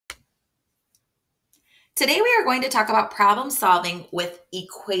Today we are going to talk about problem solving with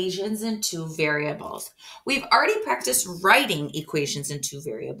equations in two variables. We've already practiced writing equations in two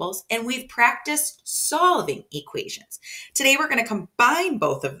variables, and we've practiced solving equations. Today we're going to combine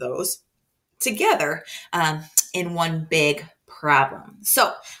both of those together in one big problem.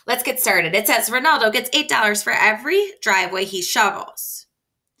 So let's get started. It says Ronaldo gets $8 for every driveway he shovels.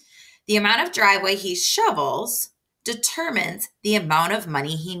 The amount of driveway he shovels determines the amount of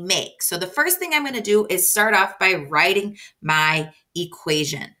money he makes. So the first thing I'm going to do is start off by writing my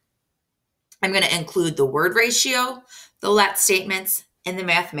equation. I'm going to include the word ratio, the let statements, and the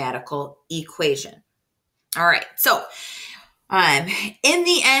mathematical equation. All right, so in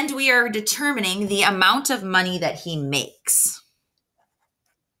the end, we are determining the amount of money that he makes.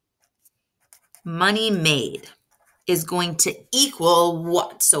 Money made is going to equal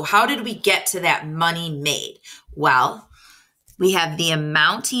what? So how did we get to that money made? Well, we have the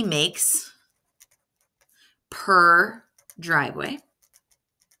amount he makes per driveway,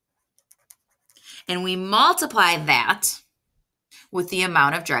 and we multiply that with the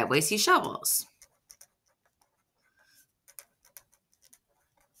amount of driveways he shovels.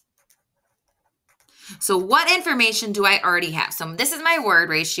 So what information do I already have? So this is my word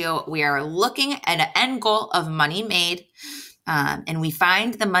ratio. We are looking at an end goal of money made, and we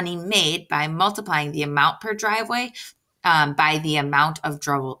find the money made by multiplying the amount per driveway by the amount of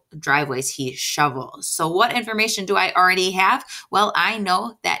driveways he shovels. So what information do I already have? Well, I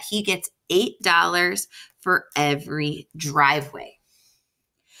know that he gets $8 for every driveway.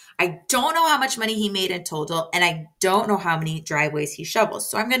 I don't know how much money he made in total, and I don't know how many driveways he shovels.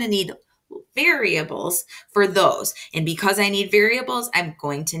 So I'm going to need variables for those. And because I need variables, I'm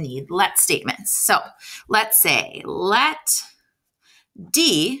going to need let statements. So let's say let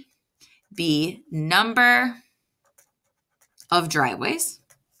D be number of driveways,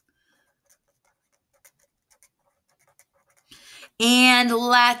 and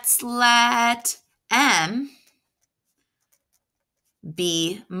let's let M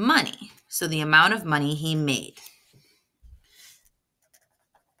be money. So the amount of money he made.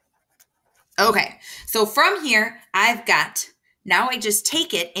 Okay, so from here, now I just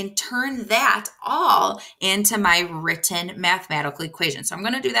take it and turn that all into my written mathematical equation. So I'm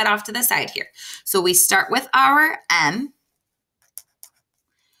going to do that off to the side here. So we start with our M,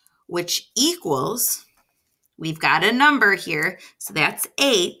 which equals, we've got a number here, so that's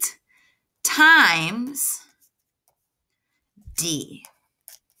 8 times D,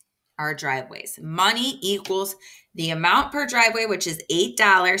 our driveways. Money equals the amount per driveway, which is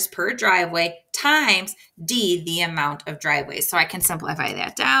 $8 per driveway, times D, the amount of driveways. So I can simplify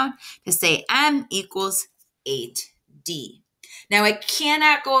that down to say M equals 8D. Now I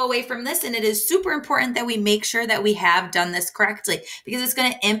cannot go away from this, and it is super important that we make sure that we have done this correctly because it's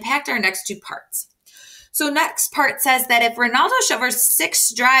going to impact our next two parts. So next part says that if Ronaldo shovels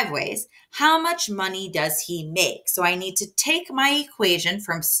 6 driveways, how much money does he make? So I need to take my equation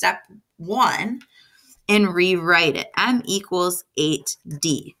from step 1 and rewrite it. M equals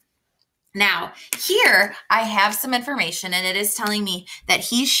 8D. Now, here I have some information, and it is telling me that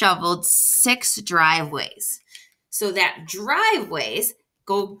he shoveled 6 driveways. So that driveways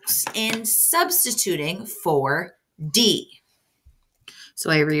goes in substituting for D. So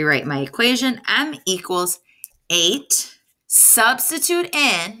I rewrite my equation. M equals 8, substitute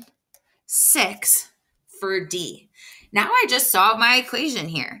in 6 for D. Now I just solved my equation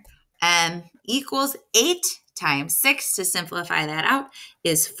here. M equals 8 times 6, to simplify that out,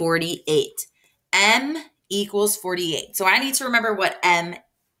 is 48. M equals 48. So I need to remember what M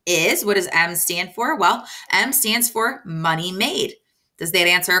is. What does M stand for? Well, M stands for money made. Does that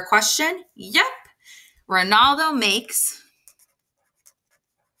answer a question? Yep. Ronaldo makes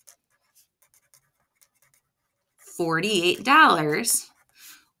 $48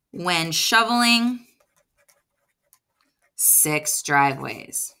 when shoveling 6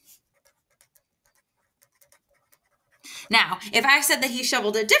 driveways. Now, if I said that he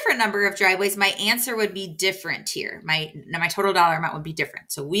shoveled a different number of driveways, my answer would be different here. My total dollar amount would be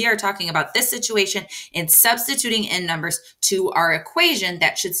different. So we are talking about this situation and substituting in numbers to our equation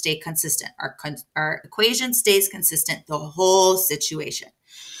that should stay consistent. Our equation stays consistent the whole situation.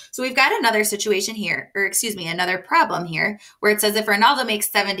 So we've got another situation here, another problem here, where it says if Ronaldo makes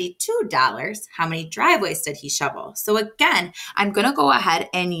 $72, how many driveways did he shovel? So again, I'm going to go ahead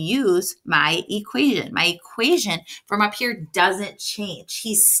and use my equation. My equation from up here doesn't change.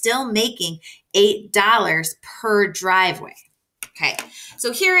 He's still making $8 per driveway. Okay,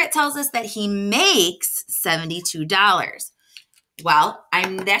 so here it tells us that he makes $72. Well,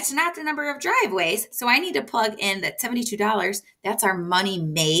 that's not the number of driveways, so I need to plug in that $72. That's our money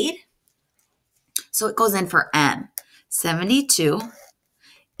made So it goes in for M. 72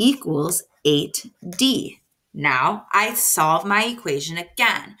 equals 8D. Now I solve my equation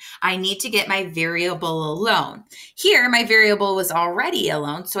again. I need to get my variable alone. Here, my variable was already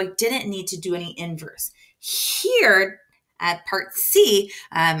alone, so I didn't need to do any inverse. Here, at part C,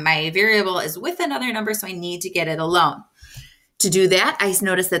 my variable is with another number, so I need to get it alone. To do that, I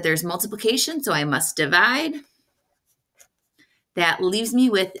notice that there's multiplication, so I must divide. That leaves me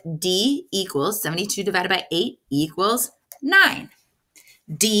with D equals 72 divided by 8 equals 9.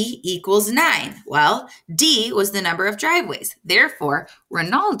 D equals 9. Well, D was the number of driveways. Therefore,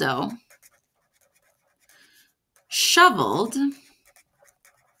 Ronaldo shoveled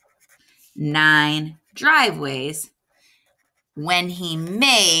 9 driveways when he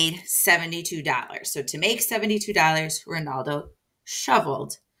made $72. So to make $72, Ronaldo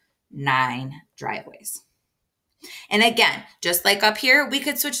shoveled 9 driveways. And again, just like up here, we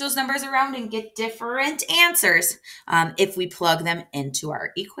could switch those numbers around and get different answers if we plug them into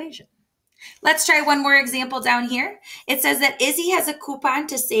our equation. Let's try one more example down here. It says that Izzy has a coupon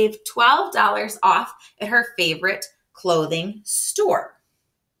to save $12 off at her favorite clothing store.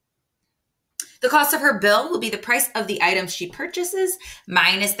 The cost of her bill will be the price of the items she purchases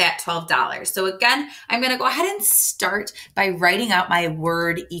minus that $12. So again, I'm going to go ahead and start by writing out my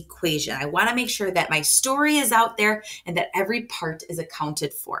word equation. I want to make sure that my story is out there and that every part is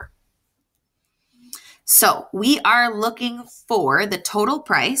accounted for. So we are looking for the total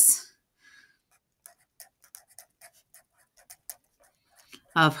price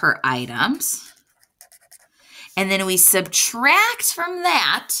of her items. And then we subtract from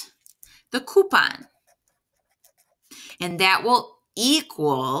that the coupon. And that will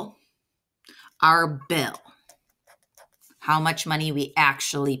equal our bill, how much money we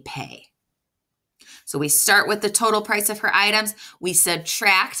actually pay. So we start with the total price of her items, we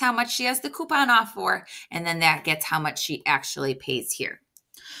subtract how much she has the coupon off for, and then that gets how much she actually pays here.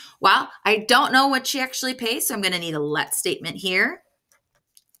 Well, I don't know what she actually pays, so I'm going to need a let statement here.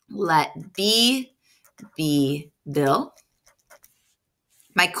 Let B be bill.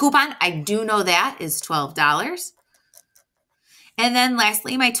 My coupon, I do know that is $12. And then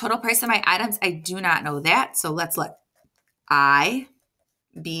lastly, my total price of my items, I do not know that. So let's let I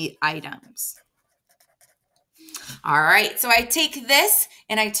be items. All right, so I take this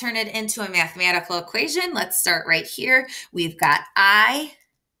and I turn it into a mathematical equation. Let's start right here. We've got I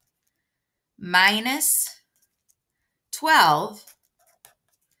minus 12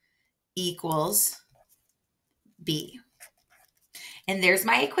 equals B. And there's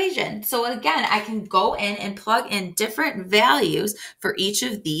my equation. So again, I can go in and plug in different values for each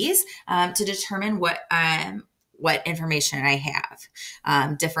of these to determine what information I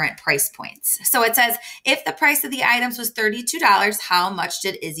have, different price points. So it says, if the price of the items was $32, how much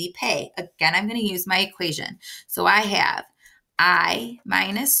did Izzy pay? Again, I'm going to use my equation. So I have I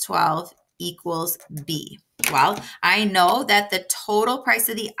minus 12 equals B. Well, I know that the total price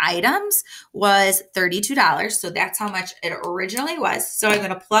of the items was $32, so that's how much it originally was. So I'm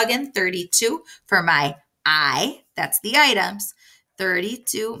going to plug in 32 for my I, that's the items.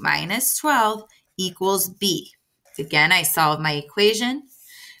 32 minus 12 equals B. Again, I solve my equation.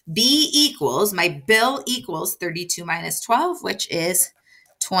 B equals, my bill equals 32 minus 12, which is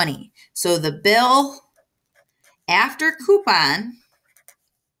 20. So the bill after coupon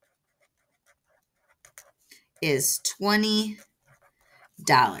is $20.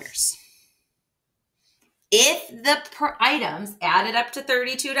 If the items added up to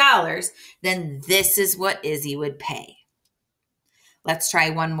 $32, then this is what Izzy would pay. Let's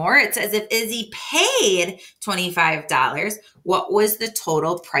try one more. It says if Izzy paid $25, what was the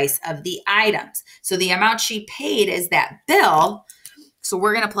total price of the items? So the amount she paid is that bill. So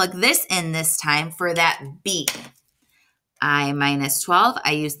we're going to plug this in this time for that B. I minus 12.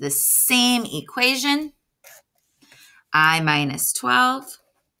 I use the same equation. I minus 12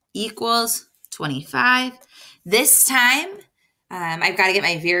 equals 25. This time, I've got to get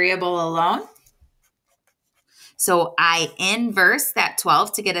my variable alone. So I inverse that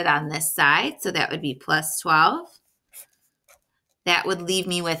 12 to get it on this side. So that would be plus 12. That would leave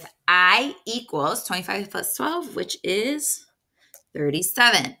me with I equals 25 plus 12, which is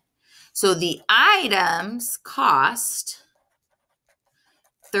 37. So the items cost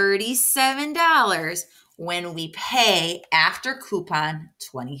 $37 when we pay after coupon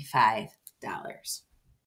 $25.